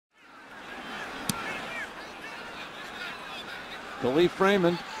Khalif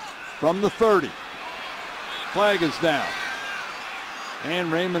Raymond from the 30. Flag is down.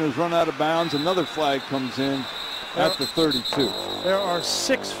 And Raymond has run out of bounds. Another flag comes in at the 32. There are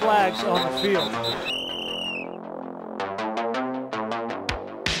 6 flags on the field.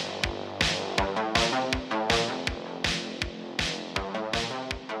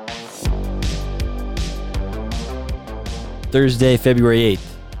 Thursday, February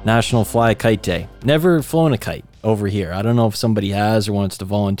 8th, National Fly Kite Day. Never flown a kite over here. I don't know if somebody has or wants to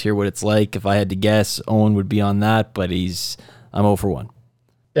volunteer what it's like. If I had to guess, Owen would be on that, but I'm 0 for 1.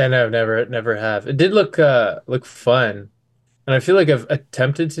 Yeah, no, never have. It did look fun. And I feel like I've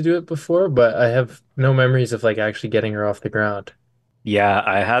attempted to do it before, but I have no memories of like actually getting her off the ground. Yeah,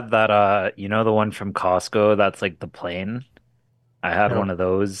 I had that the one from Costco that's like the plane. I had No. one of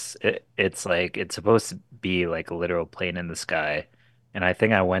those. It's like it's supposed to be like a literal plane in the sky. And I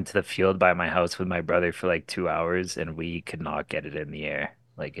think I went to the field by my house with my brother for like 2 hours and we could not get it in the air.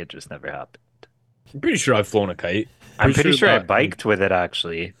 Like it just never happened. I'm pretty sure I've flown a kite. I'm pretty sure I that, biked with it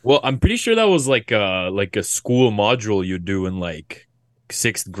actually. Well, I'm pretty sure that was like a school module you do in like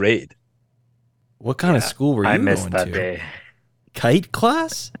 6th grade. What kind of school were you I missed going that to? day. Kite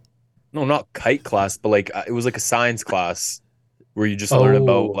class? No, not kite class, but like it was like a science class where you just learn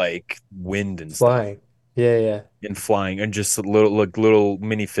about like wind and Flying. stuff. Yeah. And flying and just little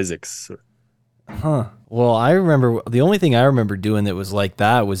mini physics. Huh. Well, I remember the only thing I remember doing that was like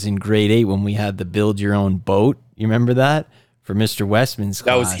that was in grade 8 when we had the build your own boat. You remember that? For Mr. Westman's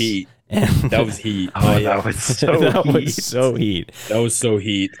class. That was heat. And That was heat. Oh, that was so that heat. was so heat. That was so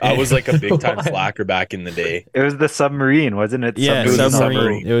heat. I was like a big time slacker back in the day. It was the submarine, wasn't it? Yeah, It was a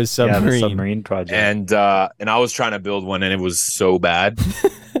submarine. It was Yeah, submarine. the submarine project. And I was trying to build one and it was so bad.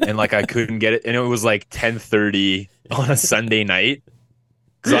 And like I couldn't get it. And it was like 10:30 on a Sunday night.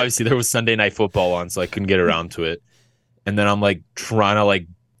 Because obviously there was Sunday night football on, so I couldn't get around to it. And then I'm like trying to like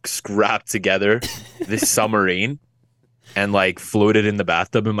scrap together this submarine and like float it in the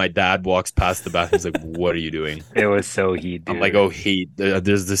bathtub. And my dad walks past the bathroom. He's like, "What are you doing?" It was so heat, dude. I'm like, "Oh, heat.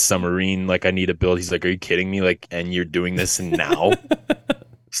 There's this submarine. Like, I need to build." He's like, "Are you kidding me? Like, and you're doing this now?"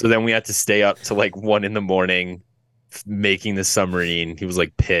 So then we had to stay up to like 1 a.m. making the submarine. He was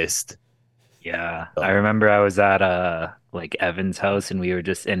like pissed. Yeah, I remember I was at like Evan's house and we were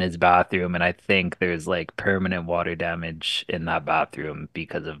just in his bathroom and I think there's like permanent water damage in that bathroom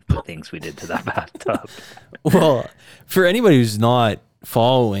because of the things we did to that bathtub. Well, for anybody who's not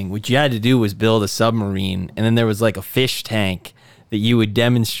following, what you had to do was build a submarine, and then there was like a fish tank that you would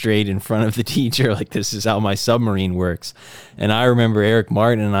demonstrate in front of the teacher, like, this is how my submarine works. And I remember Eric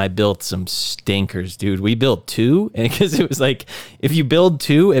Martin and I built some stinkers, dude. We built 2, and because it was like, if you build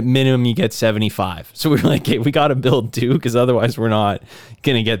 2, at minimum you get 75. So we were like, hey, we got to build 2 because otherwise we're not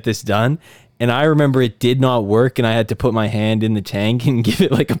going to get this done. And I remember it did not work, and I had to put my hand in the tank and give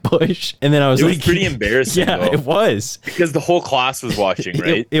it like a push. And then I was It like, was pretty embarrassing. Yeah, though, it was. because the whole class was watching,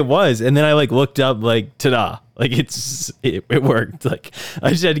 right? It was. And then I like looked up, like, ta-da. Like it worked. Like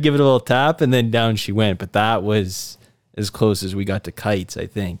I just had to give it a little tap and then down she went. But that was as close as we got to kites, I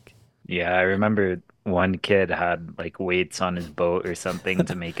think. Yeah, I remember one kid had like weights on his boat or something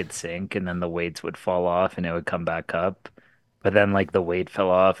to make it sink, and then the weights would fall off and it would come back up. But then like the weight fell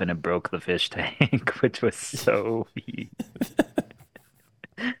off and it broke the fish tank, which was so weird.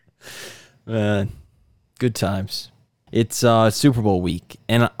 Man, good times. It's Super Bowl week,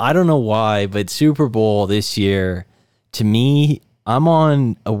 and I don't know why, but Super Bowl this year, to me, I'm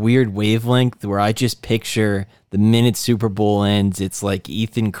on a weird wavelength where I just picture the minute Super Bowl ends, it's like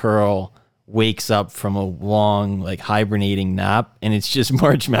Ethan Curl wakes up from a long, like, hibernating nap, and it's just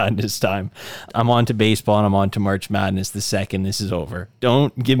March Madness time. I'm on to baseball, and I'm on to March Madness the second this is over.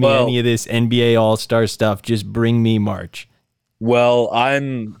 Don't give me any of this NBA All-Star stuff. Just bring me March. Well,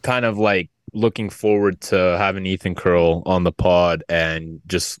 I'm kind of like looking forward to having Ethan Curl on the pod and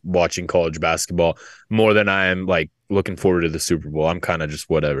just watching college basketball more than I am like looking forward to the Super Bowl. I'm kind of just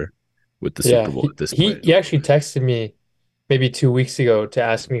whatever with the Super Bowl at this point. He actually texted me maybe 2 weeks ago to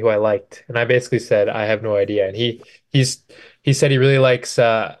ask me who I liked, and I basically said I have no idea. And he said he really likes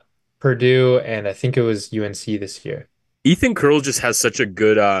Purdue, and I think it was UNC this year. Ethan Curl just has such a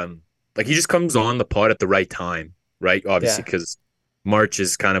good like he just comes on the pod at the right time, right? Obviously, because March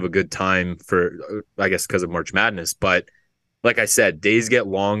is kind of a good time for, I guess, because of March Madness. But like I said, days get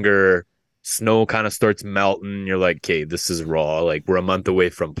longer, snow kind of starts melting. You're like, okay, this is raw. Like we're a month away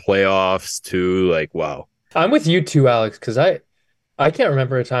from playoffs too. Like, wow. I'm with you too, Alex, because I can't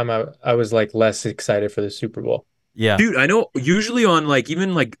remember a time I was like less excited for the Super Bowl. Yeah. Dude, I know usually on like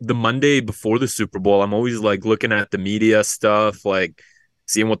even like the Monday before the Super Bowl, I'm always like looking at the media stuff, like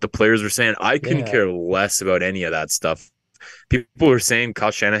seeing what the players were saying. I couldn't care less about any of that stuff. people were saying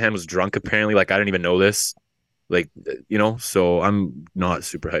Kyle Shanahan was drunk apparently. Like I didn't even know this. Like so I'm not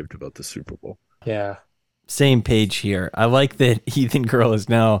super hyped about the Super Bowl. Yeah. Same page here. I like that Ethan Girl is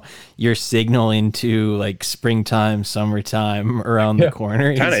now your signal into like springtime, summertime around the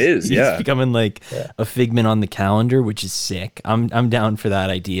corner. Kind of is, he's yeah. becoming like a figment on the calendar, which is sick. I'm down for that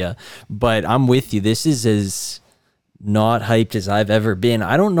idea. But I'm with you. This is as not hyped as I've ever been.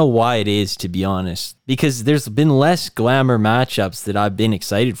 I don't know why it is, to be honest, because there's been less glamour matchups that I've been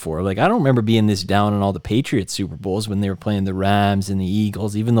excited for. Like, I don't remember being this down on all the Patriots Super Bowls when they were playing the Rams and the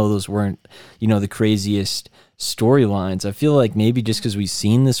Eagles, even though those weren't, the craziest storylines. I feel like maybe just because we've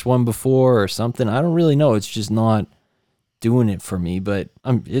seen this one before or something. I don't really know. It's just not doing it for me, but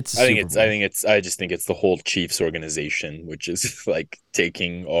I just think it's the whole Chiefs organization, which is like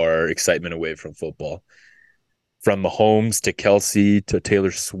taking our excitement away from football. From Mahomes to Kelsey to Taylor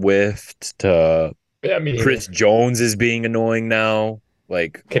Swift to Chris Jones is being annoying now.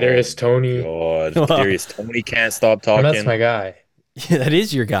 Like Kadarius Toney. God, Kadarius Toney can't stop talking. And that's my guy. Yeah, that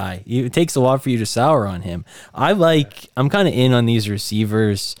is your guy. It takes a lot for you to sour on him. I'm kind of in on these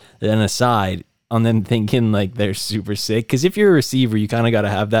receivers and aside on them thinking like they're super sick. Because if you're a receiver, you kind of got to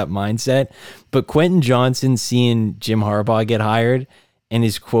have that mindset. But Quentin Johnson seeing Jim Harbaugh get hired and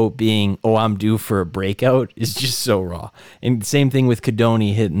his quote being, "Oh, I'm due for a breakout," is just so raw. And same thing with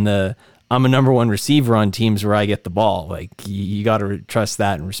Kadoni hitting I'm a number one receiver on teams where I get the ball. Like, you got to trust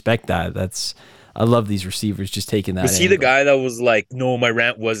that and respect that. I love these receivers just taking that. Was he the guy that was like, no, my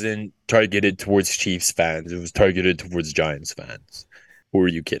rant wasn't targeted towards Chiefs fans. It was targeted towards Giants fans. Who are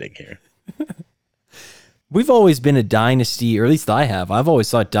you kidding here? We've always been a dynasty, or at least I have. I've always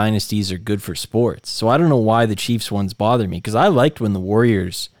thought dynasties are good for sports. So I don't know why the Chiefs ones bother me, because I liked when the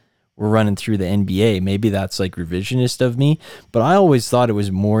Warriors were running through the NBA. Maybe that's like revisionist of me, but I always thought it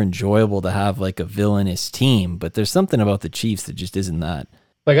was more enjoyable to have like a villainous team. But there's something about the Chiefs that just isn't that.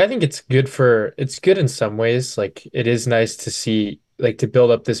 Like, I think it's good in some ways. Like, it is nice to see, like, to build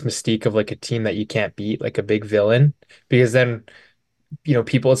up this mystique of like a team that you can't beat, like a big villain, because then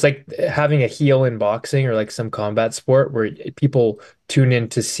people, it's like having a heel in boxing or like some combat sport where people tune in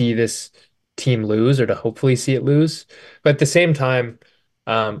to see this team lose or to hopefully see it lose. But at the same time,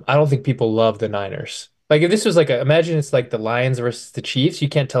 I don't think people love the Niners. Like, if this was imagine it's like the Lions versus the Chiefs, you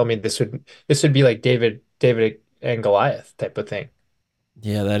can't tell me this would be like David and Goliath type of thing.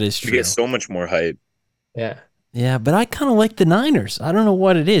 Yeah, that is true. You get so much more hype. Yeah. Yeah, but I kind of like the Niners. I don't know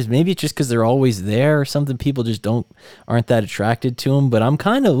what it is. Maybe it's just because they're always there or something. People just aren't that attracted to them. But I'm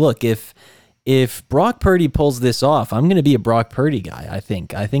kind of, look, if Brock Purdy pulls this off, I'm going to be a Brock Purdy guy, I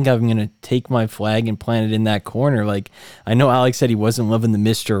think. I think I'm going to take my flag and plant it in that corner. Like, I know Alex said he wasn't loving the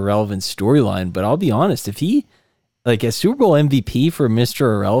Mr. Irrelevant storyline, but I'll be honest, if he, like, a Super Bowl MVP for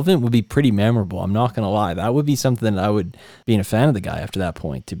Mr. Irrelevant would be pretty memorable. I'm not going to lie. That would be something that I would be a fan of the guy after that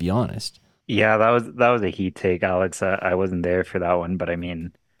point, to be honest. Yeah, that was a heat take, Alex. I wasn't there for that one, but I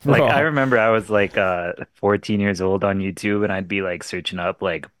mean, like, I remember I was like 14 years old on YouTube, and I'd be like searching up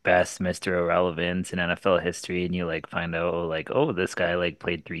like best Mr. Irrelevant in NFL history, and you like find out like, oh, this guy like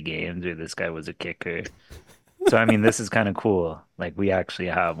played 3 games, or this guy was a kicker. So I mean, this is kind of cool. Like, we actually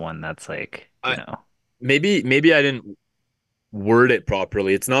have one that's like, Maybe I didn't word it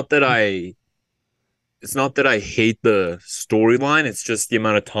properly. It's not that I hate the storyline. It's just the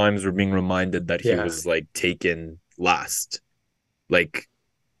amount of times we're being reminded that he was like taken last. Like,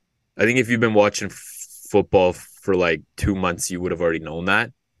 I think if you've been watching football for like 2 months, you would have already known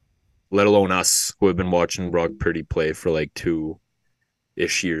that. Let alone us who have been watching Brock Purdy play for like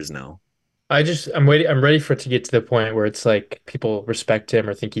 2-ish years now. I'm ready for it to get to the point where it's like people respect him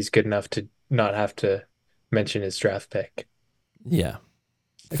or think he's good enough to not have to mention his draft pick. Yeah.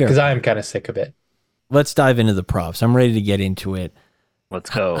 Because I am kind of sick of it. Let's dive into the props. I'm ready to get into it. Let's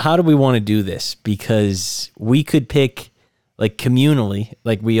go. How do we want to do this? Because we could pick like communally,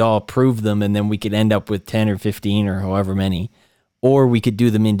 like we all prove them, and then we could end up with 10 or 15 or however many, or we could do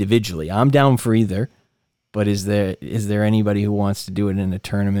them individually. I'm down for either, but is there anybody who wants to do it in a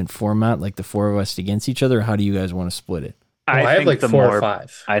tournament format, like the 4 of us against each other? Or how do you guys want to split it? I have like 4 or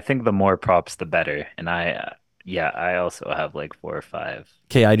 5. I think the more props, the better. And I also have like 4 or 5.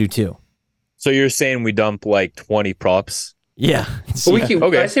 Okay, I do too. So you're saying we dump like 20 props? Yeah.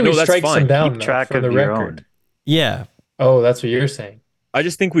 But I say we strike some down. Keep track of the your record. Own. Yeah. Oh, that's what you're saying. I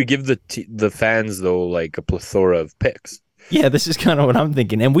just think we give the fans though like a plethora of picks. Yeah, this is kind of what I'm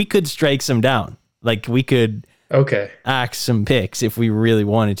thinking, and we could strike some down. Like, we could axe some picks if we really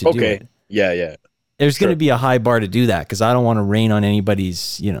wanted to do it. Yeah. There's going to be a high bar to do that because I don't want to rain on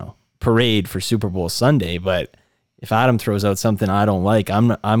anybody's, parade for Super Bowl Sunday. But if Adam throws out something I don't like, I'm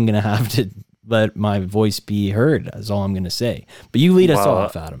going to have to let my voice be heard. Is all I'm going to say. But you lead us Well,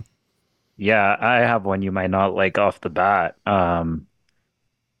 off, Adam. Yeah, I have one you might not like off the bat.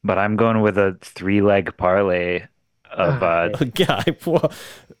 But I'm going with a three-leg parlay of Hey, A guy,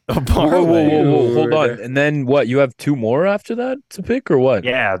 a Whoa. parlay. Hold on. dude. And then what? You have two more after that to pick or what?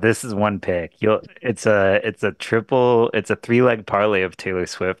 yeah, this is one pick. It's a three-leg parlay of Taylor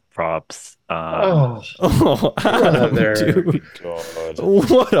Swift props. Oh, Oh, Adam, brother. dude, God.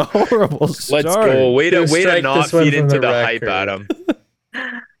 what a horrible Let's start. go. Dude, Way to strike not this one feed from into the the hype, record. Adam.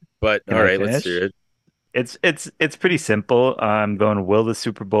 But Can all I right, let's finish? hear it. It's pretty simple. I'm going, will the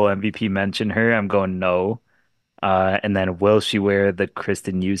Super Bowl MVP mention her? I'm going no. And then will she wear the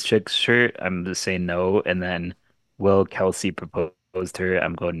Kristen Juszczyk shirt? I'm just saying no. And then will Kelsey propose to her?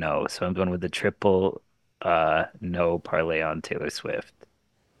 I'm going no. So I'm going with the triple no parlay on Taylor Swift.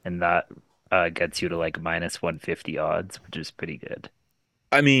 And that gets you to like minus 150 odds, which is pretty good.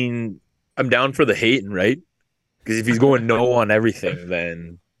 I mean, I'm down for the hating, right? Because if he's going no on everything,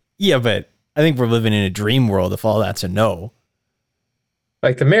 then Yeah, but I think we're living in a dream world if all that's a no.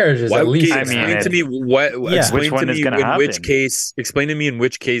 Like the marriage is why? at least Okay, I gonna mean, explain to happen. me what. Yeah. Explain Which to one is me gonna in which happen? case. Explain to me in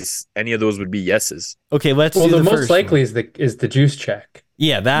which case any of those would be yeses. Okay, let's Well, do the the most first likely one. is the juice check.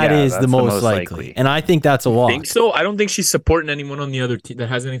 Yeah, that Yeah, is the that's the most most likely. likely. And I think that's a You lock. think so? I don't think she's supporting anyone on the other team that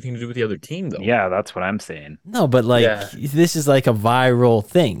has anything to do with the other team, though. Yeah, that's what I'm saying. No, but like Yeah. this is like a viral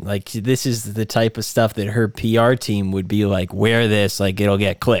thing. Like this is the type of stuff that her PR team would be like, wear this, like it'll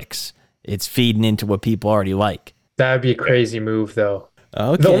get clicks. It's feeding into what people already like. That would be a crazy move, though.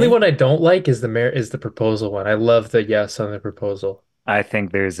 Okay. The only one I don't like is the proposal one. I love the yes on the proposal. I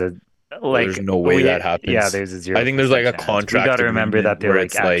think there's a There's like no way that yeah, happens. there's a I think there's like 0% a chance. We contract got to remember agreement that they're where like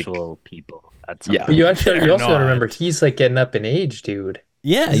it's like, actual people at some yeah. But point. They're you also got to remember not. he's like getting up in age, dude.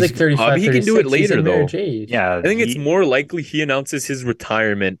 Yeah, He's like 35, he can do it 36. He's later, in marriage though. age. Yeah, I think it's he more likely he announces his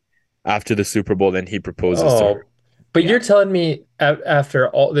retirement after the Super Bowl than he proposes to Oh, her. but yeah. you're telling me after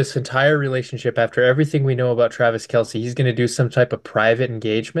all this entire relationship, after everything we know about Travis Kelce, he's going to do some type of private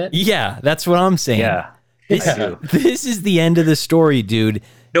engagement? Yeah, that's what I'm saying. Yeah, This, I do. this is the end of the story, dude.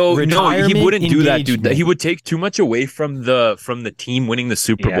 No, he Retirement, wouldn't do that, dude. engagement. He would take too much away from the team winning the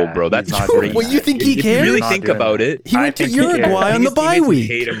Super Bowl, Yeah, bro. he's That's not crazy. doing What, you that. think he If you cares? really He's not think doing about that. it, He I went to think he cares. Uruguay I on think the his bye teammates would week.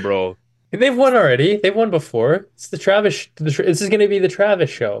 hate him, bro. They've won already. They've won before. It's the Travis. This is going to be the Travis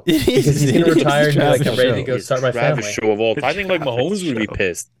show It is. because he's going It to is retire the and be like, Travis I'm ready to show. go It's start my Travis family. show of all. The I think like Travis Mahomes would be show.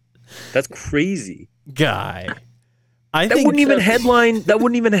 pissed. That's crazy. Guy. I That think wouldn't even headline. That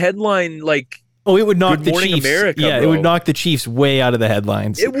wouldn't even headline like Oh, it would knock Good the Morning Chiefs. America, yeah, it bro. would knock the Chiefs way out of the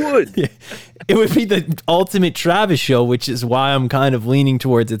headlines. it would. It would be the ultimate Travis show, which is why I'm kind of leaning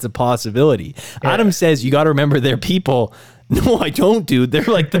towards it's a possibility. Yeah. Adam says you got to remember they're people. No, I don't, dude. They're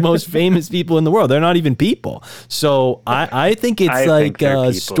like the most famous people in the world. They're not even people. So I think it's I like think they're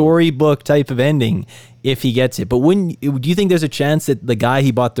a people. storybook type of ending if he gets it. But do you think there's a chance that the guy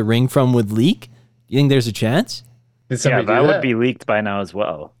he bought the ring from would leak? You think there's a chance? Did Yeah, somebody that do would be leaked by now as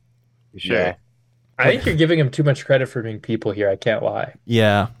well. For sure. Yeah. I think you're giving him too much credit for being people here. I can't lie.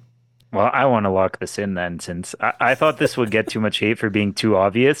 Yeah. Well, I want to lock this in then, since I thought this would get too much hate for being too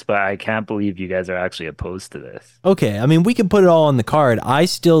obvious, but I can't believe you guys are actually opposed to this. Okay, I mean, we can put it all on the card. I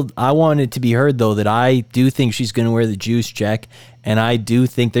want it to be heard, though, that I do think she's going to wear the juice check, and I do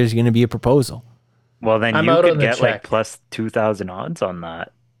think there's going to be a proposal. Well, then I'm you out could on the get like check. plus 2,000 odds on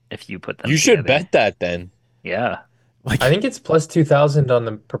that if you put them You should together. bet that then. Yeah. Like, I think it's plus 2,000 on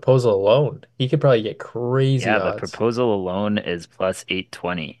the proposal alone. He could probably get crazy Yeah, the odds. proposal alone is plus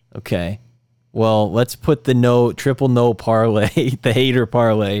 820. okay. Well, let's put the triple no parlay, the hater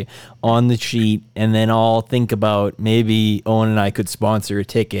parlay on the sheet, and then I'll think about maybe Owen and I could sponsor a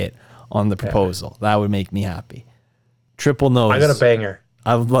ticket on the proposal. That would make me happy. Triple no's. I got a banger.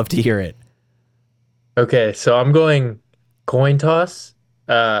 I would love to hear it. Okay, so I'm going coin toss.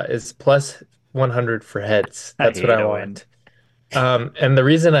 Is plus 100 for heads. I That's what hate I Owen. want. And the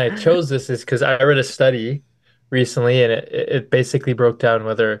reason I chose this is because I read a study recently, and it basically broke down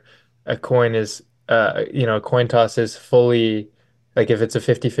whether a coin is, a coin toss is fully, like if it's a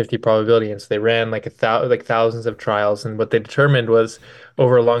 50-50 probability. And so they ran like thousands of trials, and what they determined was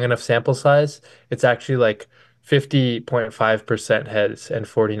over a long enough sample size, it's actually like 50.5% heads and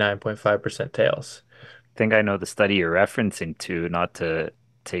 49.5% tails. I think I know the study you're referencing to, not to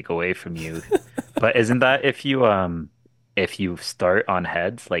take away from you. But isn't that if you start on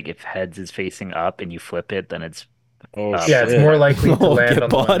heads, like if heads is facing up and you flip it, then it's Oh Yeah, it's shit. more likely to Oh, land get on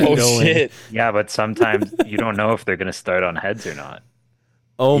the one. bodied. Oh Going. shit. yeah, but sometimes you don't know if they're gonna start on heads or not.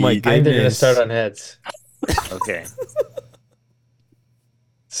 Oh my I I think they're going to goodness. start on heads. Okay.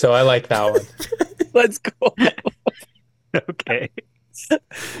 So I like that one. Let's go. Okay. Owen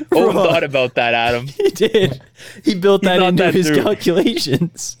Bro. thought about that, Adam. He did. He built He that thought into that his through.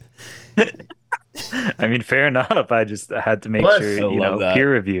 calculations. I mean, fair enough. I just had to make Plus, sure, I love that.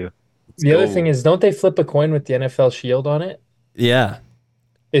 peer review. the other go. thing is, don't they flip a coin with the NFL shield on it? Yeah.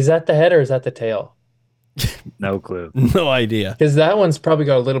 Is that the head or is that the tail? No clue. No idea. Because that one's probably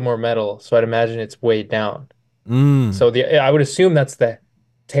got a little more metal, so I'd imagine it's weighed down. Mm. So I would assume that's the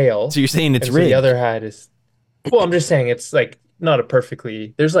tail. So you're saying it's and so the rigged? other hat is. Well, I'm just saying it's like not a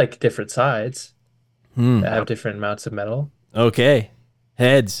perfectly. There's like different sides that have different amounts of metal. Okay.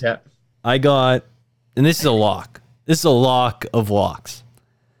 Heads. Yeah. I got, and this is a lock. This is a lock of locks.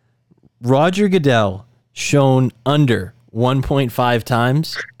 Roger Goodell shown under 1.5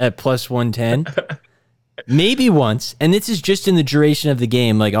 times at plus 110. Maybe once. And this is just in the duration of the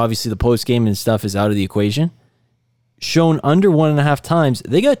game. Like, obviously, the post game and stuff is out of the equation. Shown under 1.5 times.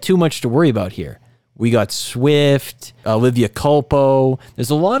 They got too much to worry about here. We got Swift, Olivia Culpo.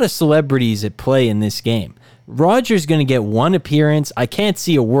 There's a lot of celebrities at play in this game. Roger's going to get one appearance. I can't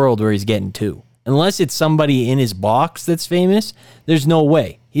see a world where he's getting two. Unless it's somebody in his box that's famous, there's no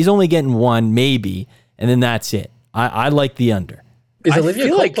way. He's only getting one, maybe, and then that's it. I like the under. Is I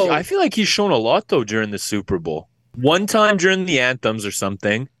Olivia feel like he's shown a lot though during the Super Bowl. One time during the anthems or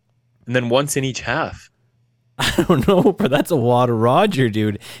something, and then once in each half. I don't know, but that's a lot of Roger,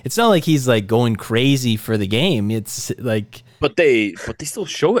 dude. It's not like he's like going crazy for the game. It's like, But they still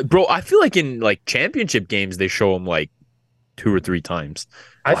show it, bro. I feel like in like championship games they show him like 2 or 3 times.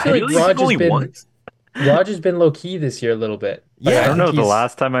 I feel like Really? Only once? Roger's been low key this year a little bit. Like, Yeah. I don't know think the he's-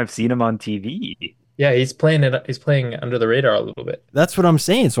 last time I've seen him on TV. Yeah, he's playing it. He's playing under the radar a little bit. that's what I'm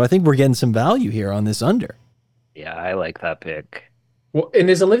saying. So I think we're getting some value here on this under. Yeah, I like that pick. Well, and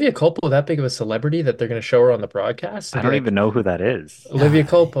is Olivia Culpo that big of a celebrity that they're going to show her on the broadcast? I don't even know who that is. Olivia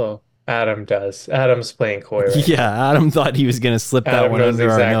Culpo. Adam does. Adam's playing coy. Right? Yeah, Adam thought he was going to slip that Adam one knows under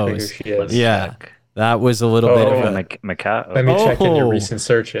exactly our who nose. she is. Yeah, that was a little bit Oh, of a... Let me check in your Oh. recent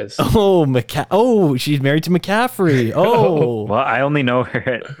searches. Oh, she's married to McCaffrey. Oh. Well, I only know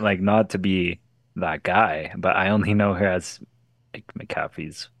her like not to be that guy, but I only know her as like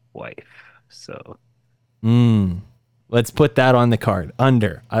McCaffrey's wife. So Let's put that on the card.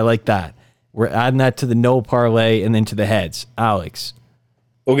 Under. I like that. We're adding that to the no parlay and then to the heads. Alex.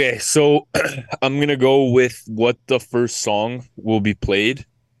 Okay, so I'm gonna go with what the first song will be played,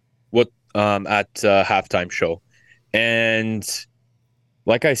 at halftime show, and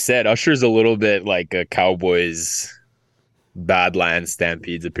like I said, Usher's a little bit like a Cowboys Badlands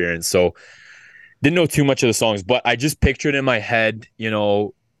Stampedes appearance, so didn't know too much of the songs, but I just pictured in my head,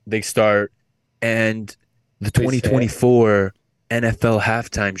 they start and the 2024 NFL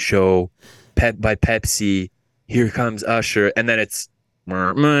halftime show, by Pepsi. Here comes Usher, and then it's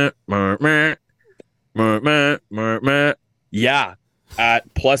yeah,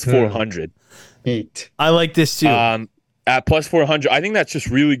 at plus 400. Beat. I like this too. At plus 400, I think that's just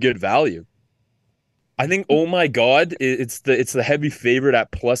really good value. I think, oh my God, it's the heavy favorite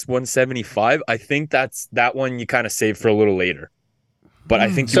at plus 175. I think that one you kind of save for a little later. But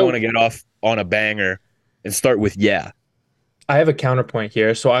I think you want to get off on a banger and start with yeah. I have a counterpoint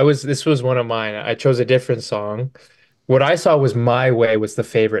here. So this was one of mine. I chose a different song. What I saw was My Way was the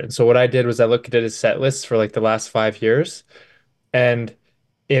favorite. And so what I did was I looked at his set lists for like the last 5 years. And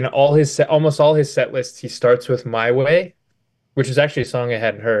in almost all his set lists, he starts with My Way, which is actually a song I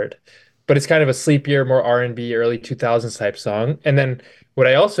hadn't heard. But it's kind of a sleepier, more R&B, early 2000s type song. And then what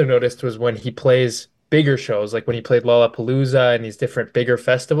I also noticed was when he plays bigger shows, like when he played Lollapalooza and these different bigger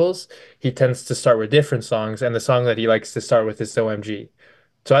festivals, he tends to start with different songs. And the song that he likes to start with is OMG.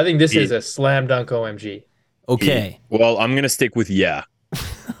 So I think this is a slam dunk OMG. Okay. Well, I'm going to stick with yeah.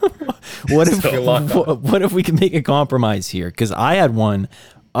 What if You're locked on. what if we can make a compromise here? Because I had one,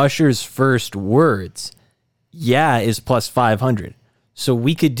 Usher's first words, yeah, is plus 500. So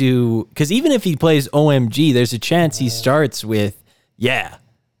we could do, because even if he plays OMG, there's a chance he starts with yeah.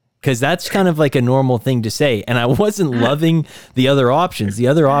 Because that's kind of like a normal thing to say. And I wasn't loving the other options. The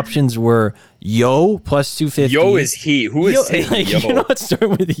other options were yo plus 250. Yo is he. Who is saying like, yo? You're not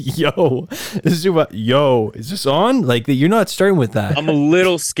starting with yo. This is about yo. Is this on? Like, you're not starting with that. I'm a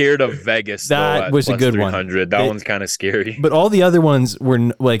little scared of Vegas. That was a good one. 300. That one's kind of scary. But all the other ones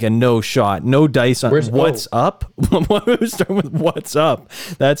were like a no shot, no dice on Where's what's up. Why would we start with what's up?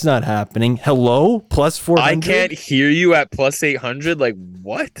 That's not happening. Hello, plus 400. I can't hear you at plus 800. Like,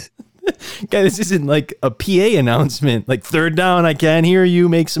 what? Guy, this isn't like a PA announcement. Like, third down, I can't hear you.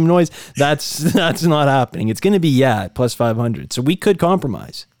 Make some noise. That's not happening. It's going to be yeah at plus 500. So we could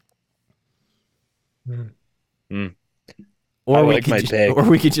compromise. I Or we like could my just, pick. or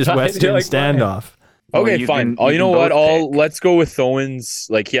we could just I Western like mine. standoff. Well, Okay, you fine. can Oh, you you can know what? both pick. Let's go with Owens.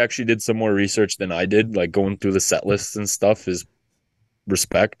 Like he actually did some more research than I did, like going through the set lists and stuff is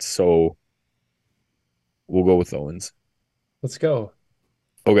respect. So we'll go with Owens. Let's go.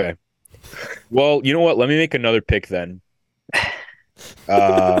 Okay. Well, you know what? Let me make another pick then.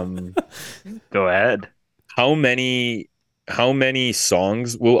 Um, Go ahead. how many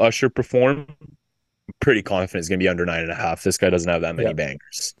songs will Usher perform? I'm pretty confident it's gonna be under 9.5. This guy doesn't have that many Yep.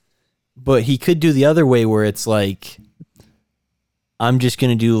 bangers. But he could do the other way where it's like, I'm just going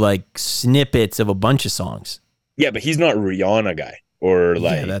to do like snippets of a bunch of songs. Yeah, but he's not Rihanna guy. Or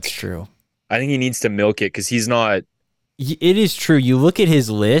Yeah, like that's true. I think he needs to milk it because he's not. It is true. You look at his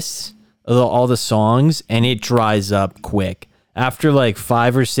list of all the songs and it dries up quick. After like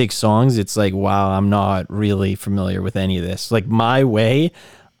 5 or 6 songs, it's like, wow, I'm not really familiar with any of this. Like My Way,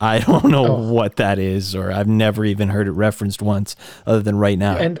 I don't know Oh. what that is, or I've never even heard it referenced once other than right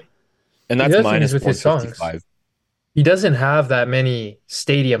now. And And the that's other thing is minus with his songs, 155. he doesn't have that many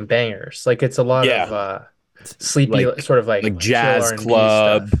stadium bangers. Like it's a lot of Yeah, sleepy, like sort of like chill jazz R&B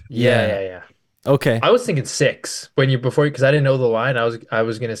club. stuff. Yeah, Yeah. yeah, yeah. Okay. I was thinking 6 when you before because I didn't know the line. I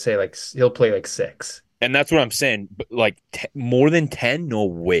was gonna say like he'll play like 6. And that's what I'm saying. But like more than 10, no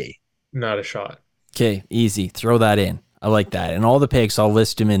way. Not a shot. Okay, easy. Throw that in. I like that. And all the picks, I'll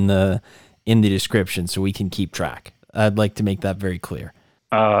list them in the description so we can keep track. I'd like to make that very clear.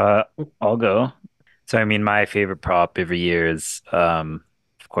 Uh, I'll go. So I mean, my favorite prop every year is, of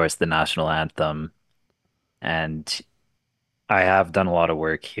course, the national anthem, and I have done a lot of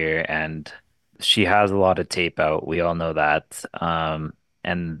work here, and she has a lot of tape out. We all know that.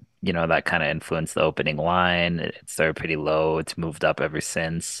 And that kind of influenced the opening line. It started pretty low. It's moved up ever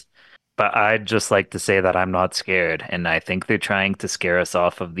since. But I'd just like to say that I'm not scared, and I think they're trying to scare us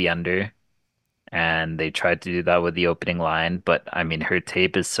off of the under. And they tried to do that with the opening line, but I mean, her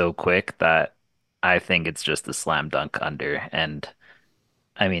tape is so quick that I think it's just a slam dunk under. And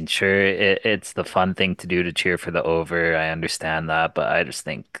I mean, sure, it's the fun thing to do to cheer for the over. I understand that, but I just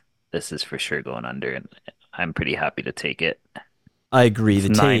think this is for sure going under, and I'm pretty happy to take it. I agree. It's The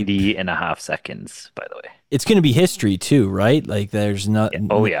tape, 90.5 seconds, by the way. it's going to be history too, right? Like there's not, Yeah.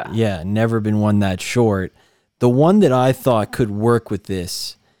 Oh, yeah. yeah, never been one that short. The one that I thought could work with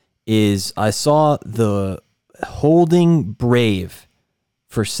this is I saw the holding Brave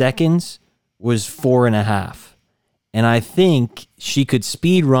for seconds was 4.5. And I think she could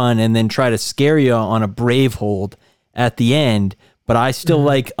speed run and then try to scare you on a Brave hold at the end. But I still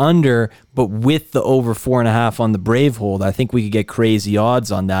like under, but with the over 4.5 on the Brave hold, I think we could get crazy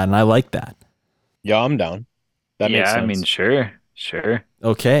odds on that. And I like that. Yeah, I'm down. That makes Yeah, sense. I mean, sure, sure.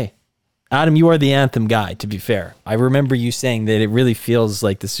 Okay. Adam, you are the anthem guy, to be fair. I remember you saying that it really feels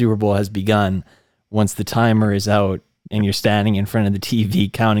like the Super Bowl has begun once the timer is out and you're standing in front of the TV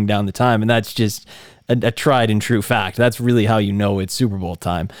counting down the time. And that's just a tried and true fact. That's really how you know it's Super Bowl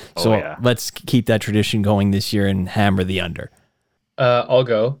time. So yeah. let's keep that tradition going this year and hammer the under. I'll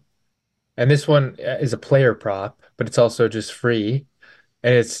go. And this one is a player prop, but it's also just free.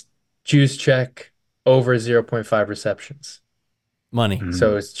 And it's juice check over 0.5 receptions. Money.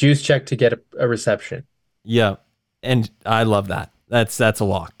 So it's juice check to get a reception. Yeah. And I love that. That's a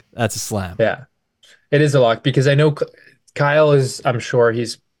lock. That's a slam. Yeah, it is a lock because I know Kyle is, I'm sure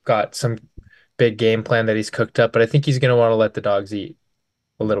he's got some big game plan that he's cooked up, but I think he's going to want to let the dogs eat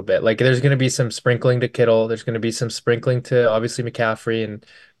a little bit. Like there's going to be some sprinkling to Kittle. There's going to be some sprinkling to obviously McCaffrey and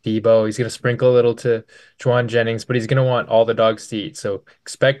Debo. He's going to sprinkle a little to Juwan Jennings, but he's going to want all the dogs to eat. So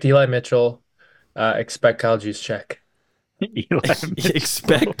expect Eli Mitchell, expect Kyle Juszczyk. Eli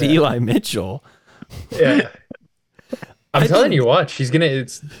Expect Eli Mitchell. Yeah. I'm telling you, watch.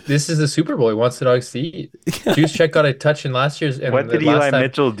 This is the Super Bowl. He wants the dogs to eat. Juszczyk got a touch in last year's and What the did last Eli time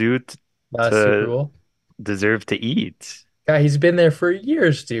Mitchell do last Super to Bowl. deserve to eat? Yeah, he's been there for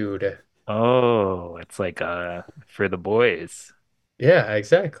years, dude. Oh, it's like for the boys. Yeah,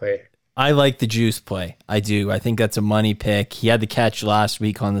 exactly. I like the juice play. I do. I think that's a money pick. He had the catch last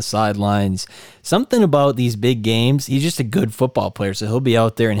week on the sidelines. Something about these big games. He's just a good football player, so he'll be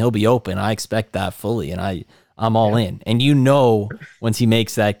out there and he'll be open. I expect that fully, and I'm all in. And once he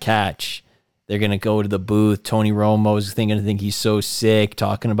makes that catch, they're gonna go to the booth. Tony Romo's gonna think he's so sick,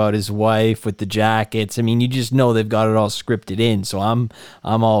 talking about his wife with the jackets. I mean, you just know they've got it all scripted in. So I'm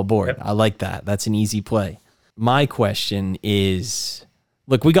all aboard. Yep. I like that. That's an easy play. My question is,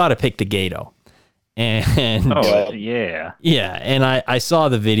 look, we got to pick the Gato. And Oh, yeah. yeah, and I saw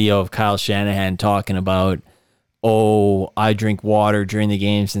the video of Kyle Shanahan talking about, oh, I drink water during the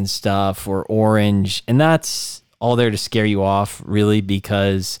games and stuff, or orange. And that's all there to scare you off, really,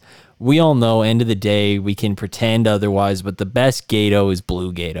 because we all know, end of the day, we can pretend otherwise, but the best Gato is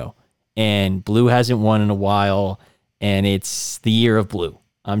blue Gato. and blue hasn't won in a while, and it's the year of blue.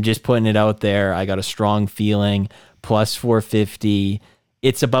 I'm just putting it out there. I got a strong feeling. Plus 450.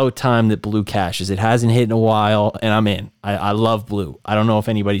 It's about time that blue cashes. It hasn't hit in a while, and I'm in. I love blue. I don't know if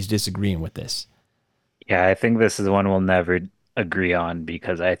anybody's disagreeing with this. Yeah, I think this is one we'll never agree on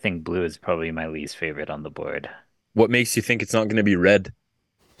because I think blue is probably my least favorite on the board. What makes you think it's not going to be red?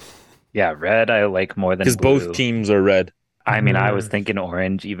 Yeah, red I like more than Because both blue. teams are red. I mean, I was thinking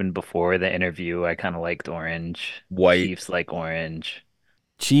orange even before the interview. I kind of liked orange. White. Chiefs like orange.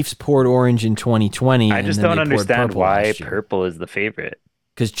 Chiefs poured orange in 2020, I and just then don't they poured understand purple why last year. purple is the favorite.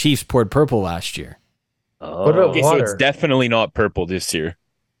 Because Chiefs poured purple last year. What about Okay, so it's water? definitely not purple this year.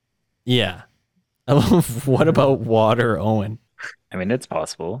 Yeah. What about water, Owen? I mean, it's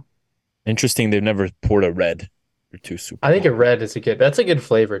possible. Interesting, they've never poured a red. They're too super. I think a red is that's a good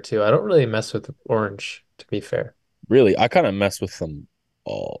flavor too. I don't really mess with orange, to be fair. Really, I kind of mess with them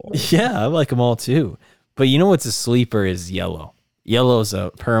all. Yeah, I like them all too. But you know what's a sleeper is yellow. Yellow's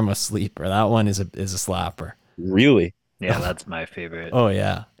a perma sleeper. That one is a slapper. Really? Yeah, that's my favorite. Oh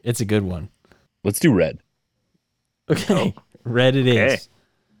yeah, it's a good one. Let's do red. Okay, red it Okay. is.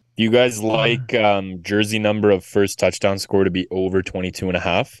 Do you guys like jersey number of first touchdown score to be over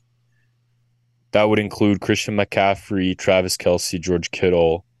 22.5? That would include Christian McCaffrey, Travis Kelce, George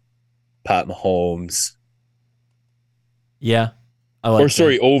Kittle, Pat Mahomes. Yeah, I like.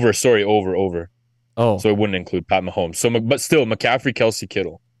 Over. Oh, So it wouldn't include Pat Mahomes. So, but still, McCaffrey, Kelce,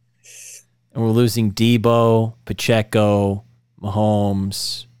 Kittle. and we're losing Debo, Pacheco,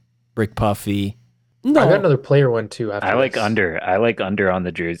 Mahomes, Brick Puffy. I got No, another player one too after I like this. under. I like under on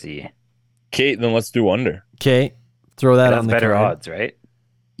the jersey. Okay, then let's do under. okay, throw that It on has the better card. odds, right?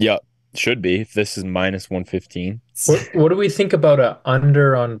 Yeah, should be. If this is minus 115. What do we think about a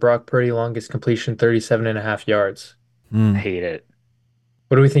under on Brock Purdy longest completion, 37.5 yards? Hmm. Hate it.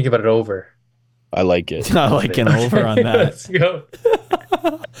 What do we think about it over? I like it. I like an over on that. Let's go.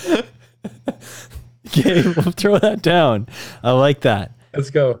 Okay, we'll throw that down. I like that. Let's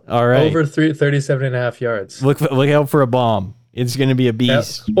go. All right. Over 37.5 yards. Look out for a bomb. It's going to be a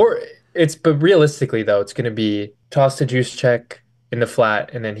beast. But realistically though, it's going to be toss to juice check in the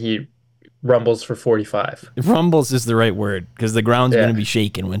flat, and then he rumbles for 45. Rumbles is the right word because the ground's Yeah. going to be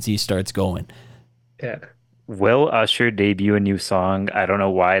shaking once he starts going. Yeah. Will Usher debut a new song? I don't know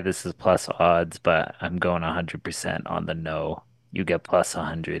why this is plus odds, but I'm going 100% on the no. You get plus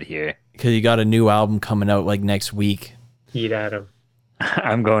 100 here. Because you got a new album coming out like next week. Eat Adam.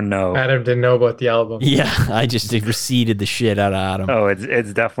 I'm going no. Adam didn't know about the album. Yeah, I just receded the shit out of Adam. Oh,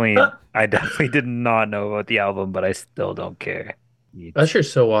 it's definitely. I definitely did not know about the album, but I still don't care.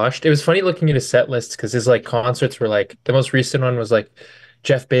 Usher's so washed. It was funny looking at his set lists because his like concerts were like the most recent one was like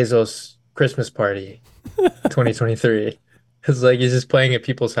Jeff Bezos Christmas party 2023. It's like he's just playing at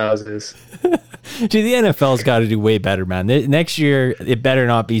people's houses. Dude, the NFL's got to do way better, man. Next year, it better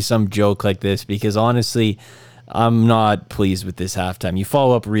not be some joke like this because honestly, I'm not pleased with this halftime. You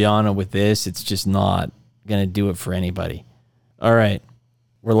follow up Rihanna with this, it's just not going to do it for anybody. All right,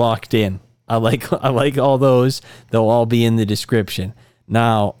 we're locked in. I like all those. They'll all be in the description.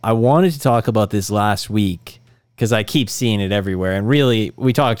 Now, I wanted to talk about this last week because I keep seeing it everywhere. And really,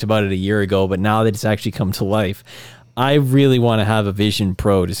 we talked about it a year ago, but now that it's actually come to life, I really want to have a Vision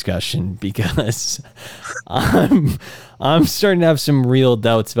Pro discussion because I'm starting to have some real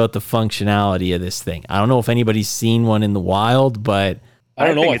doubts about the functionality of this thing. I don't know if anybody's seen one in the wild, but I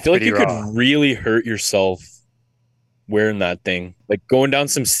don't know. think I it's feel like pretty you raw. could really hurt yourself wearing that thing. Like going down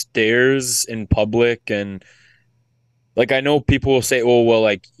some stairs in public, and like I know people will say, "Oh, well,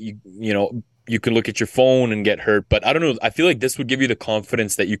 like you know, you can look at your phone and get hurt," but I don't know. I feel like this would give you the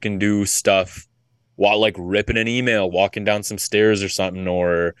confidence that you can do stuff while like ripping an email, walking down some stairs or something,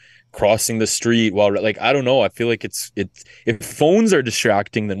 or crossing the street while like I don't know. I feel like it's if phones are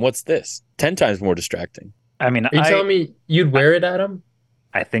distracting, then what's this? 10 times more distracting. I mean, Are you telling me you'd wear it, Adam?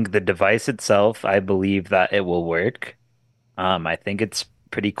 I think the device itself, I believe that it will work. I think it's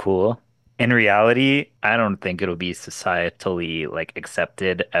pretty cool. In reality, I don't think it'll be societally like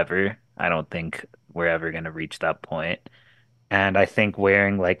accepted ever. I don't think we're ever going to reach that point. And I think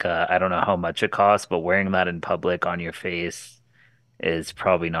wearing like I don't know how much it costs, but wearing that in public on your face is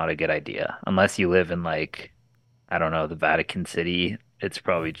probably not a good idea. Unless you live in like, I don't know, the Vatican City.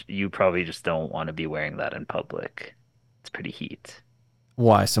 You probably just don't want to be wearing that in public. It's pretty heat.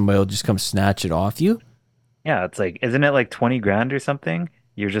 why? Somebody will just come snatch it off you? Yeah, it's like, isn't it like 20 grand or something?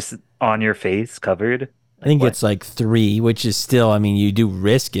 You're just on your face covered. I think what? it's like 3, which is still, I mean, you do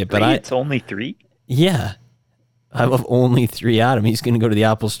risk it, but It's only 3? yeah. I love only 3 Adam. He's going to go to the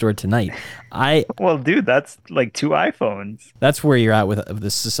Apple store tonight. I Well, dude, that's like 2 iPhones. That's where you're at with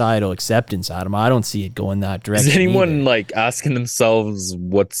the societal acceptance, Adam. I don't see it going that Is direction anyone either. like asking themselves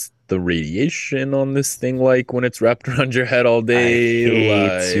what's the radiation on this thing like when it's wrapped around your head all I day? hate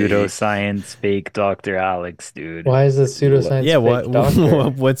Like, pseudoscience fake Dr. Alex, dude. Why is the li- pseudoscience Yeah, what fake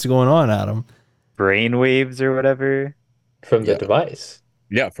doctor what's going on, Adam? Brainwaves or whatever. from the yeah, device?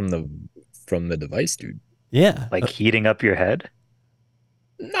 yeah, from the device, dude. Yeah, Like heating up your head.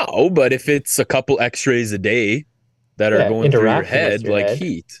 No, but if it's a couple X-rays a day that are Yeah, going through your interacting with head, your like head.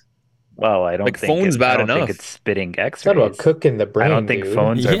 heat, Well, like phone's I bad don't think enough. it's spitting It's not about X-rays. cooking the I don't brain, think dude.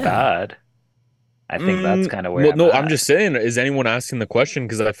 phones are yeah. bad. I think that's kind of where Well, I'm no, I'm at. just saying, is anyone asking the question?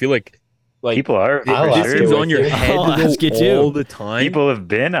 Because I feel like People are I'll for this ask it is sure. on with your you. head I'll though ask you all too. the time. People have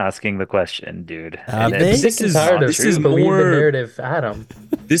been asking the question, dude. Have And I'm they? it's sick and This is tired not of this is true. believe the more narrative, Adam.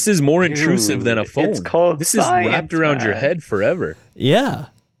 this is more intrusive than a Dude, it's phone. called This is wrapped science, around your man. head forever. Yeah.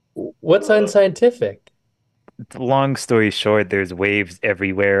 What's unscientific? Long story short, there's waves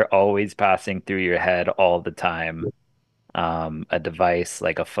everywhere, always passing through your head all the time. A device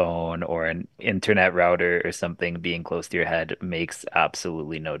like a phone or an internet router or something being close to your head makes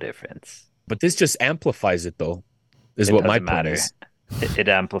absolutely no difference. But this just amplifies it though, is It what my doesn't point matter. is. It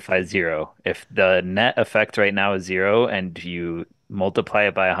amplifies zero. If the net effect right now is zero and you multiply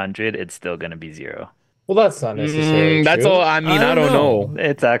it by 100, it's still going to be zero. Well, that's not necessarily That's all. true. I mean, I I don't don't know. know.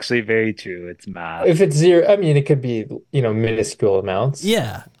 It's actually very true. It's math. If it's zero, I mean, it could be, minuscule amounts.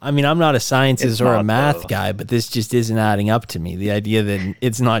 Yeah. I mean, I'm not a scientist It's or a not, math though. guy, but this just isn't adding up to me. The idea that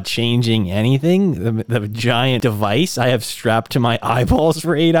it's not changing anything, the giant device I have strapped to my eyeballs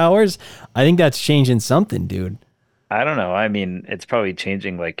for 8 hours, I think that's changing something, dude. I don't know. I mean, it's probably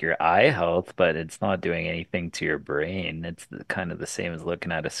changing like your eye health, but it's not doing anything to your brain. It's kind of the same as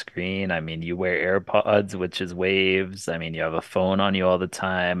looking at a screen. I mean, you wear AirPods, which is waves. I mean, you have a phone on you all the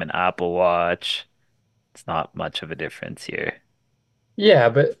time, an Apple Watch. It's not much of a difference here. Yeah,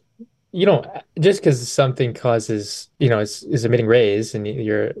 but you don't just because something causes, is emitting rays and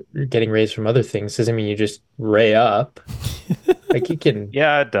you're getting rays from other things doesn't mean you just ray up. Like you can,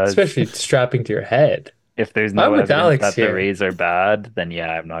 Yeah, it does. especially strapping to your head. If there's I'm no with evidence Alex that the here. rays are bad, then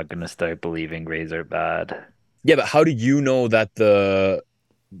yeah, I'm not gonna start believing rays are bad. Yeah, but how do you know that the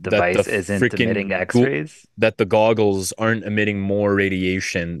Device isn't emitting X-rays. that the goggles aren't emitting more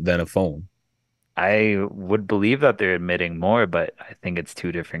radiation than a phone? I would believe that they're emitting more, but I think it's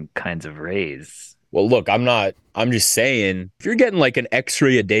two different kinds of rays. Well, look, I'm just saying, if you're getting like an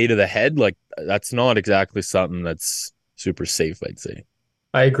X-ray a day to the head, like that's not exactly something that's super safe, I'd say.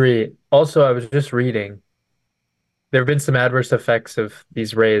 I agree. Also, I was just reading there have been some adverse effects of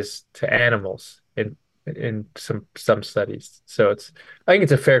these rays to animals in some studies. So I think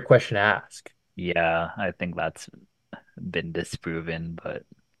it's a fair question to ask. Yeah, I think that's been disproven, but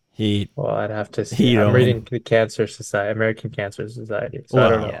He, Well, I'd have to see. he I'm don't. reading the Cancer Society, American Cancer Society. So I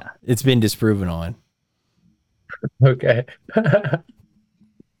don't Well, know. yeah. it's been disproven on. Okay.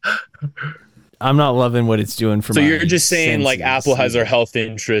 I'm not loving what it's doing for So my you're just saying like senses Apple has their either. health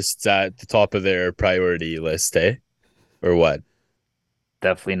interests at the top of their priority list, eh? Or what?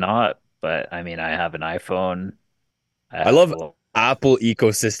 Definitely not. But I mean, I have an iPhone. I I have love a lo- Apple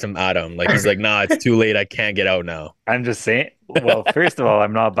ecosystem Adam. Like he's like, nah, it's too late. I can't get out now. I'm just saying, well, first of all,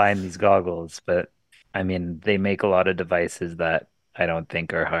 I'm not buying these goggles, but I mean, they make a lot of devices that I don't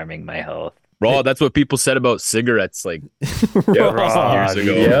think are harming my health. Raw, that's what people said about cigarettes like Raw. years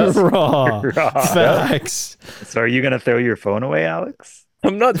ago. Yeah. Raw. Raw. Facts. So are you gonna throw your phone away, Alex?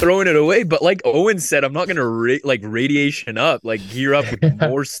 I'm not throwing it away, but like Owen said, I'm not gonna like radiation up, like gear up with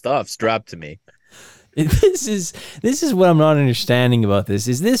more stuff strapped to me. This is what I'm not understanding about this.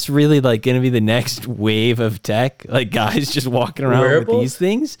 Is this really like going to be the next wave of tech? Like guys just walking around with Wearables? these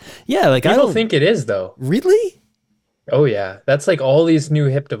things? Yeah, like I People don't think it is though. really. Oh yeah. That's like all these new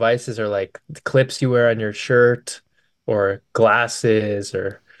hip devices are like clips you wear on your shirt or glasses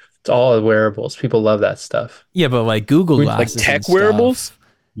or it's all wearables. People love that stuff. Yeah, but like Google Like glasses, Like tech and stuff. wearables?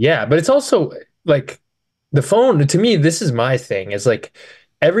 Yeah, but it's also like the phone, to me, this is my thing, is like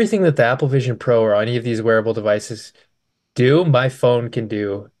everything that the Apple Vision Pro or any of these wearable devices do, my phone can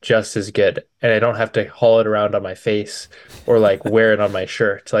do just as good. And I don't have to haul it around on my face or like wear it on my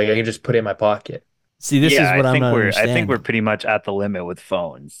shirt. Like I can just put it in my pocket. See, this Yeah, is what I'm not I think we're understanding. pretty much at the limit with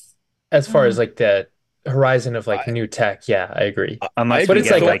phones. As far as like the horizon of like I, new tech, yeah, I agree. Unless But we it's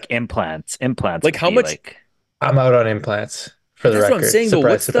get like like implants. Implants Like would how be much like I'm out on implants for the that's what I'm record. saying though.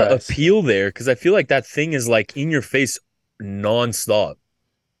 Surprise, What's the surprise. appeal there? Because I feel like that thing is like in your face nonstop.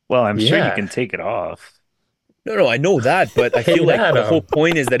 well, I'm sure you Yeah. can take it off. No, I know that, but I feel Hey, like the whole Adam.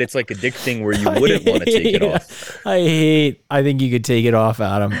 point is that it's like addicting where you I wouldn't want to take it hate, off. I think you could take it off,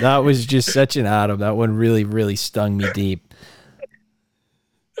 Adam. That was just such an Adam. That one really, really stung me deep.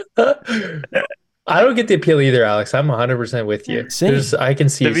 I don't get the appeal either, Alex. I'm 100% with you. Same. I can To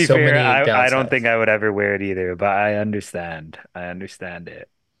see be so fair, many I don't think downsides. I would ever wear it either, but I understand. I understand it.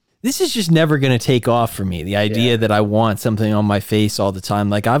 This is just never going to take off for me. The idea Yeah. that I want something on my face all the time.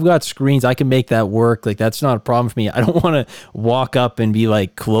 Like I've got screens, I can make that work. Like that's not a problem for me. I don't want to walk up and be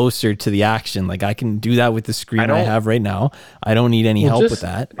like closer to the action. Like I can do that with the I screen I don't, have right now. I don't need any Well, help with just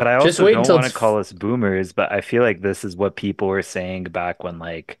that. but I just also wait don't until want to it's call us boomers, but I feel like this is what people were saying back when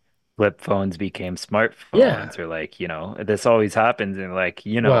like flip phones became yeah. smartphones, or like, this always happens and like,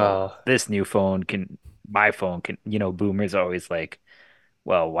 Well, this new phone can, my phone can, boomers always like,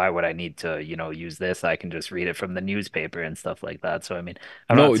 well, why would I need to, use this? I can just read it from the newspaper and stuff like that. So, I mean,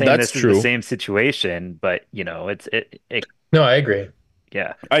 I'm not No, saying that's this is the true. same situation, but no, I agree.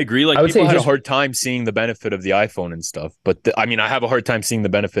 yeah. I agree. I Like would people say had a just hard time seeing the benefit of the iPhone and stuff, but I mean, I have a hard time seeing the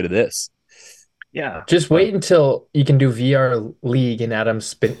benefit of this. Yeah. just But wait until you can do VR League and Adam's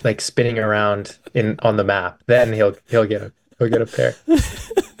spinning around in on the map. Then he'll get a pair.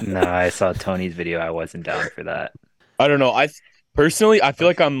 no, I saw Tony's video. I wasn't down for that. I don't know. Personally, I feel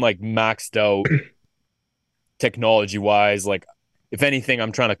like I'm like maxed out technology wise. Like, if anything,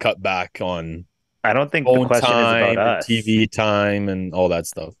 I'm trying to cut back on I don't think the phone question is about time and us. TV time and all that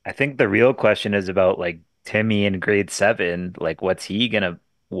stuff. I think the real question is about like Timmy in grade 7. Like, what's he gonna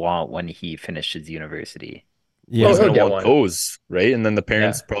want when he finishes university? Oh, He's Yeah. he'll gonna get want one. those, right? And then the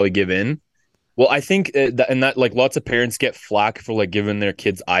parents Yeah. probably give in. Well, I think that like lots of parents get flack for like giving their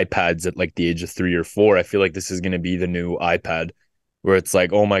kids iPads at like the age of 3 or 4. I feel like this is going to be the new iPad where it's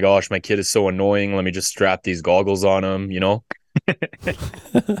like, oh my gosh, my kid is so annoying. Let me just strap these goggles on him,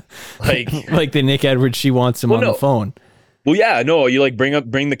 Like, Like the Nick Edwards, she wants him well, on the no. phone. Well, yeah, no, you like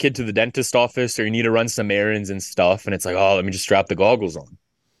bring the kid to the dentist office or you need to run some errands and stuff. And it's like, oh, let me just strap the goggles on.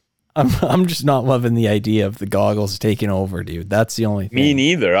 I'm just not loving the idea of the goggles taking over, dude. That's the only Me thing.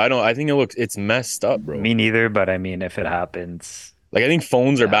 neither. I think it's messed up, bro. Me neither, but I mean, if it happens, Like, I think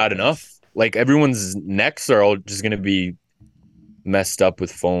phones it are bad enough. happens. Like, everyone's necks are all just going to be messed up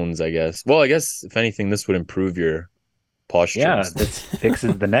with phones, I guess. Well, I guess if anything, this would improve your posture and Yeah, stuff. this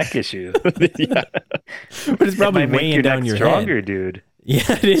fixes the neck issue. Yeah. But it's It probably might make weighing your down neck your stronger, head. dude.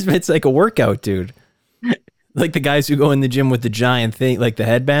 Yeah, it is. It's like a workout, dude. Like the guys who go in the gym with the giant thing, like the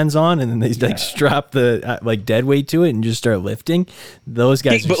headbands on, and then they like strap the like dead weight to it and just start lifting. Those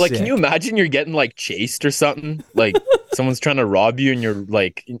guys But are like, can you sick. imagine you're getting like chased or something? Like someone's trying to rob you and you're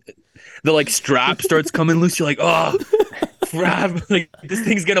like, the like strap starts coming loose. You're like, oh, crap. Like this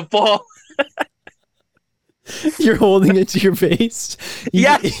thing's going to fall. You're holding it to your face.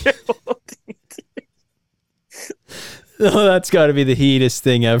 Yeah. Oh, that's got to be the heatest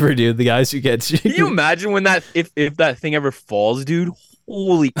thing ever, dude. The guys who get Can you imagine when if that thing ever falls, dude?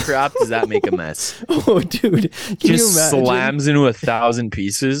 Holy crap, does that make a mess? Oh, dude, can you Just imagine? slams into 1,000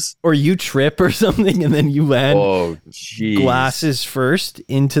 pieces. Or you trip or something, and then you land Oh, jeez. glasses first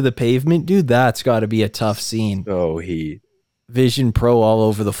into the pavement, dude. That's got to be a tough scene. Oh, he. Vision Pro all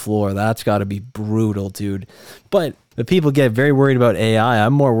over the floor. That's got to be brutal, dude. But the people get very worried about AI.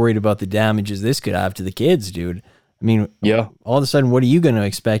 I'm more worried about the damages this could have to the kids, dude. I mean, Yeah. all of a sudden, what are you going to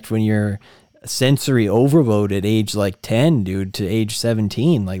expect when you're sensory overload at age like 10, dude, to age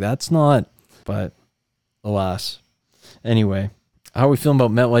 17? Like, that's not, but alas. Anyway, how are we feeling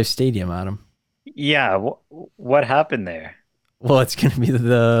about MetLife Stadium, Adam? Yeah, what happened there? Well, it's going to be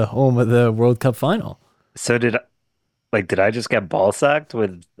the home of the World Cup final. So did I just get ball sacked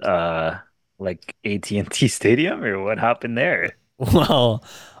with like AT&T Stadium, or what happened there? Well,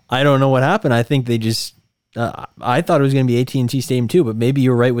 I don't know what happened. I think they just. I thought it was going to be AT&T Stadium too, but maybe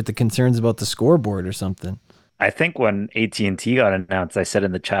you're right with the concerns about the scoreboard or something. I think when AT&T got announced, I said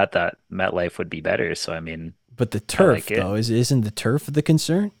in the chat that MetLife would be better. So I mean, But the I turf, like it. though, isn't the turf the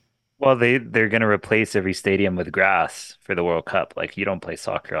concern? Well, they're gonna replace every stadium with grass for the World Cup. Like you don't play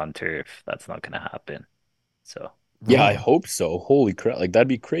soccer on turf. That's not gonna happen. So Yeah, I Oh. hope so. Holy crap. Like, that'd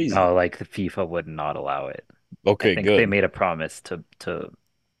be crazy. no, like the FIFA would not allow it. I Okay, think they good. made a promise to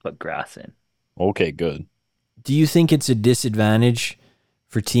put grass in. Okay, good. Do you think it's a disadvantage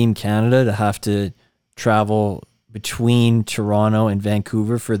for Team Canada to have to travel between Toronto and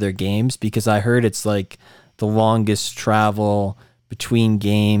Vancouver for their games? Because I heard it's like the longest travel between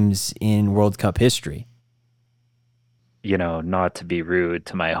games in World Cup history. Not to be rude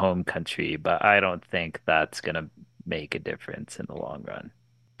to my home country, but I don't think that's gonna make a difference in the long run.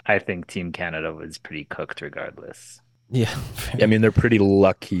 I think Team Canada was pretty cooked regardless. Yeah. I mean, they're pretty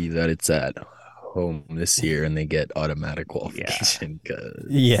lucky that it's at home this year and they get automatic qualification because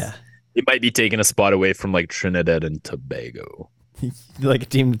Yeah. it might be taking a spot away from like Trinidad and Tobago. Like a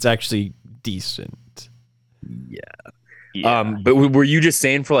team that's actually decent. Yeah. Yeah. But were you just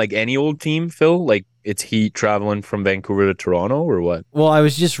saying for like any old team, Phil? Like it's Heat traveling from Vancouver to Toronto or what? Well, I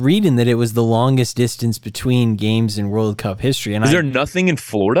was just reading that it was the longest distance between games in World Cup history. And Is there nothing in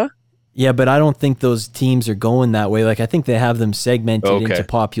Florida? Yeah, but I don't think those teams are going that way. Like, I think they have them segmented into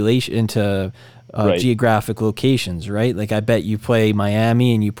population, into Right. geographic locations, right? Like, I bet you play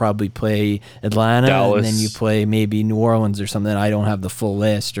Miami and you probably play Atlanta, and then Dallas. you play maybe New Orleans or something. I don't have the full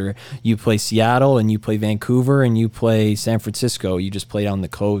list. Or you play Seattle and you play Vancouver and you play San Francisco. You just play down the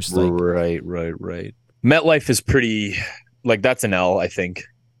coast. Like, Right. MetLife is pretty, like that's an L, I think.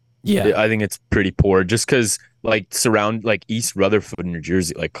 yeah, I think it's pretty poor just because like surround like East Rutherford, New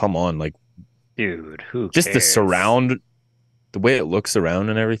Jersey. Like, come on, like Dude, who just the cares? surround, the way it looks around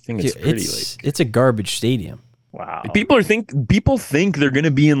and everything. It's Dude, pretty it's a garbage stadium. Wow. people think they're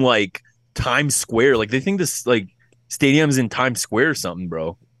gonna be in like Times Square. Like they think this like stadium's in Times Square or something,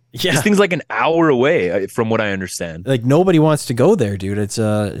 bro. Yeah, This thing's like an hour away, from what I understand. like nobody wants to go there, dude. It's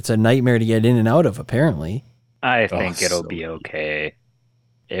a nightmare to get in and out of. Apparently, I think it'll so be okay.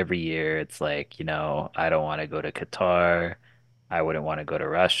 Every year it's like, I don't want to go to Qatar. I wouldn't want to go to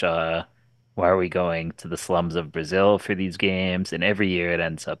Russia. Why are we going to the slums of Brazil for these games? And every year it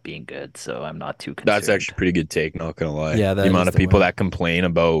ends up being good, so I'm not too concerned. That's actually a pretty good take, not gonna lie. Yeah, that the amount is of the people way. that complain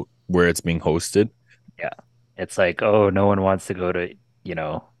about where it's being hosted. Yeah. It's like, oh, no one wants to go to,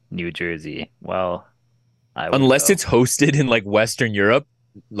 New Jersey. Well, I would Unless go. it's hosted in like Western Europe,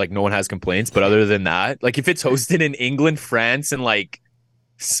 like no one has complaints. But other than that, like if it's hosted in England, France, and like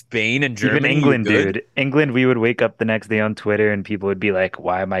Spain and Even Germany, England, you're good. dude. England, we would wake up the next day on Twitter and people would be like,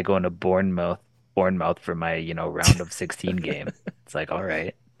 why am I going to Bournemouth for my, round of 16 game? It's like, all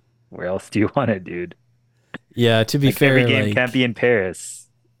right, where else do you want it, dude? yeah. To be Like fair, every game like can't be in Paris.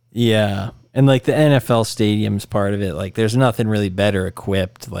 yeah, and like the NFL stadium's part of it. Like, there's nothing really better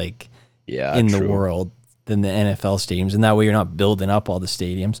equipped like Yeah, in the true. world than the NFL stadiums, and that way you're not building up all the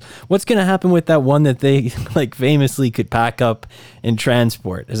stadiums. What's gonna happen with that one that they like famously could pack up and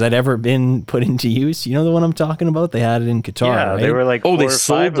transport? Has that ever been put into use? You know the one I'm talking about? They had it in Qatar, Yeah, right? there were like Oh, four they or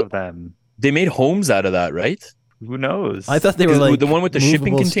five sold- of them. They made homes out of that, right? Who knows? I thought they were 'Cause like the one with the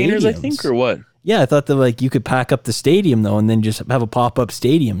shipping movable containers, I think, stadiums. or what? Yeah, I thought that like you could pack up the stadium though, and then just have a pop up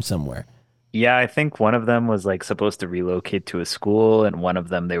stadium somewhere. Yeah, I think one of them was like supposed to relocate to a school, and one of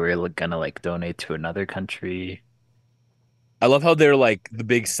them they were like, gonna like donate to another country. I love how they're like the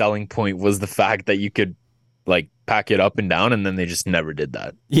big selling point was the fact that you could like pack it up and down, and then they just never did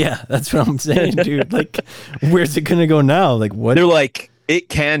that. Yeah, that's what I'm saying, dude. Like, where's it gonna go now? Like, what? They're like, it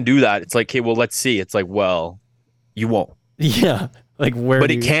can do that. It's like, okay, well, let's see. It's like, well, you won't, Yeah, like where? but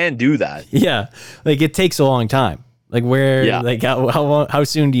do it you- can do that. Yeah, like it takes a long time. Like where? Yeah. Like how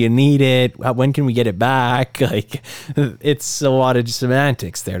soon do you need it? When can we get it back? Like, it's a lot of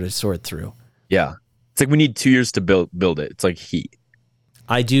semantics there to sort through. Yeah, it's like we need 2 years to build it. It's like Heat.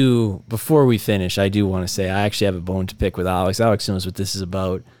 I do. Before we finish, I do want to say I actually have a bone to pick with Alex. Alex knows what this is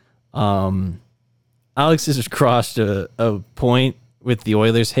about. Alex has crossed a point with the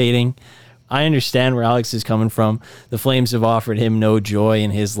Oilers hating. I understand where Alex is coming from. The Flames have offered him no joy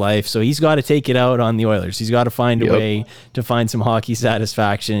in his life, so he's got to take it out on the Oilers. He's got to find a Yep. way to find some hockey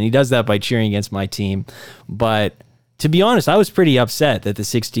satisfaction, and he does that by cheering against my team. But to be honest, I was pretty upset that the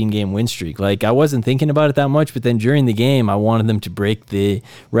 16-game win streak. Like, I wasn't thinking about it that much, but then during the game, I wanted them to break the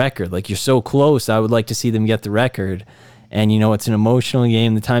record. Like, you're so close, I would like to see them get the record. And, it's an emotional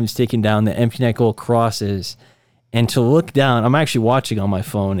game. The time's ticking down. The empty net goal crosses. And to look down, I'm actually watching on my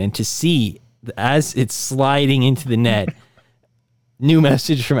phone, and to see as it's sliding into the net, new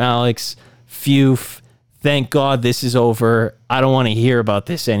message from Alex, phew, thank God this is over. I don't want to hear about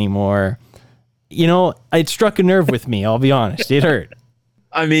this anymore. It struck a nerve with me, I'll be honest. It hurt.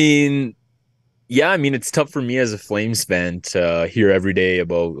 I mean, yeah, it's tough for me as a Flames fan to hear every day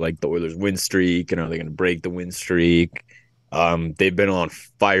about like the Oilers win streak and are they going to break the win streak? They've been on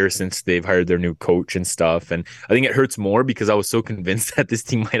fire since they've hired their new coach and stuff. And I think it hurts more because I was so convinced that this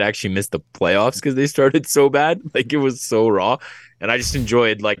team might actually miss the playoffs because they started so bad. Like it was so raw. And I just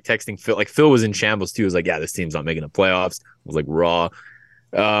enjoyed like texting Phil. Like Phil was in shambles too. He was like, yeah, this team's not making the playoffs. I was like raw.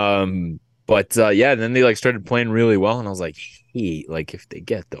 But yeah, then they like started playing really well. And I was like, hey, like if they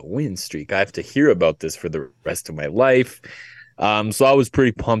get the win streak, I have to hear about this for the rest of my life. So I was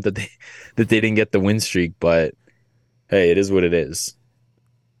pretty pumped that they didn't get the win streak, but hey, it is what it is.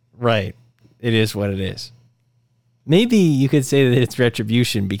 Right. It is what it is. Maybe you could say that it's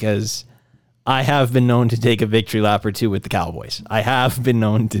retribution because I have been known to take a victory lap or two with the Cowboys. I have been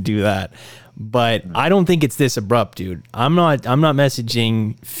known to do that. But I don't think it's this abrupt, dude. I'm not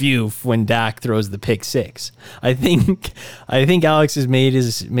messaging phew when Dak throws the pick six. I think Alex has made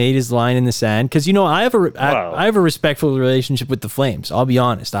his line in the sand, because I have a respectful relationship with the Flames. I'll be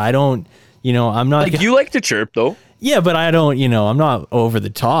honest. I don't, I'm not like, you like to chirp though. Yeah, but I don't, I'm not over the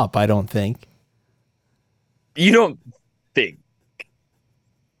top, I don't think. You don't think.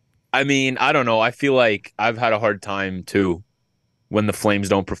 I mean, I don't know. I feel like I've had a hard time too when the Flames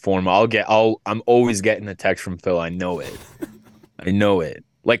don't perform. I'm always getting a text from Phil. I know it. I know it.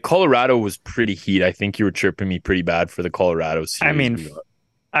 Like, Colorado was pretty heat. I think you were chirping me pretty bad for the Colorado series. I mean,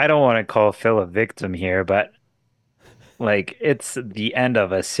 I don't want to call Phil a victim here, but like, it's the end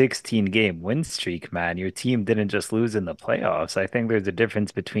of a 16-game win streak, man. Your team didn't just lose in the playoffs. I think there's a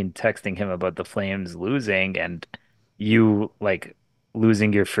difference between texting him about the Flames losing and you like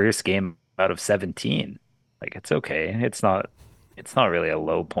losing your first game out of 17. Like, it's okay. It's not really a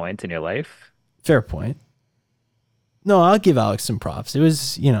low point in your life. Fair point. No, I'll give Alex some props. It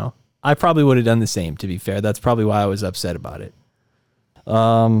was, I probably would have done the same, to be fair. That's probably why I was upset about it.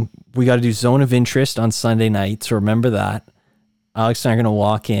 We got to do Zone of Interest on Sunday night, so remember that. Alex and I are going to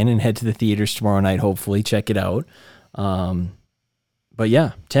walk in and head to the theaters tomorrow night, hopefully. Check it out. But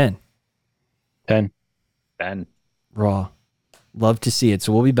yeah, 10. 10. Raw. Love to see it.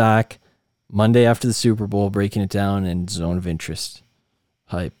 So we'll be back Monday after the Super Bowl, breaking it down, and Zone of Interest.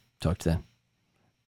 Hype. Talk to them.